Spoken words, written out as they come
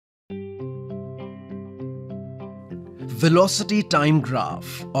Velocity time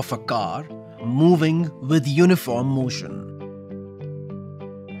graph of a car moving with uniform motion.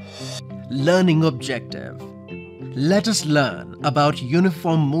 Learning objective. Let us learn about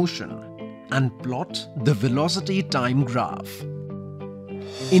uniform motion and plot the velocity time graph.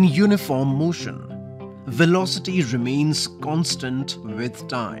 In uniform motion, velocity remains constant with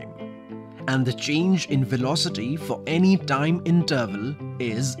time, and the change in velocity for any time interval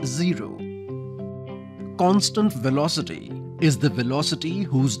is zero. Constant velocity is the velocity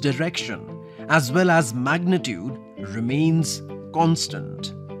whose direction as well as magnitude remains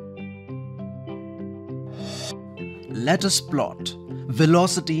constant. Let us plot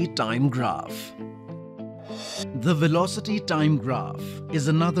velocity time graph. The velocity time graph is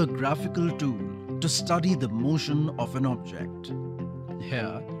another graphical tool to study the motion of an object.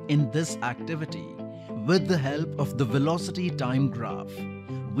 Here, in this activity, with the help of the velocity time graph,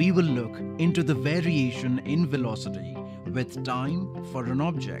 we will look into the variation in velocity with time for an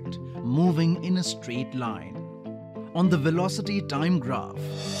object moving in a straight line. On the velocity time graph,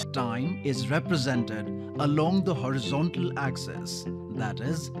 time is represented along the horizontal axis, that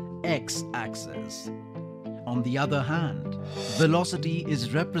is, x-axis. On the other hand, velocity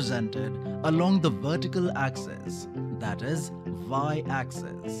is represented along the vertical axis, that is,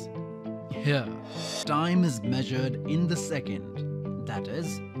 y-axis. Here, time is measured in the second, that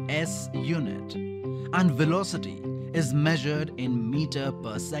is, s unit, and velocity is measured in meter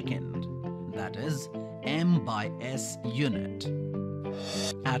per second, that is, m by s unit.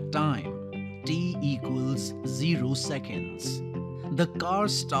 At time t equals 0 seconds, the car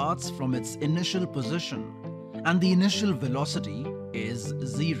starts from its initial position and the initial velocity is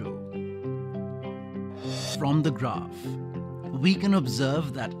 0. From the graph, we can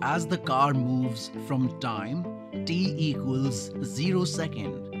observe that as the car moves from time t equals 0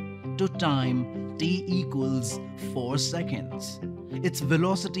 second to time t equals 4 seconds, its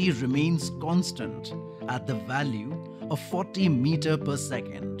velocity remains constant at the value of 40 meter per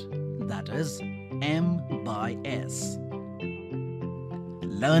second, that is m by s.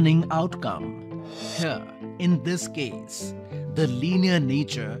 Learning outcome. Here, in this case, the linear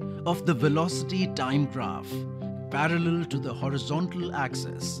nature of the velocity time graph parallel to the horizontal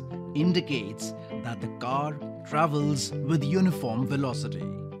axis indicates that the car travels with uniform velocity.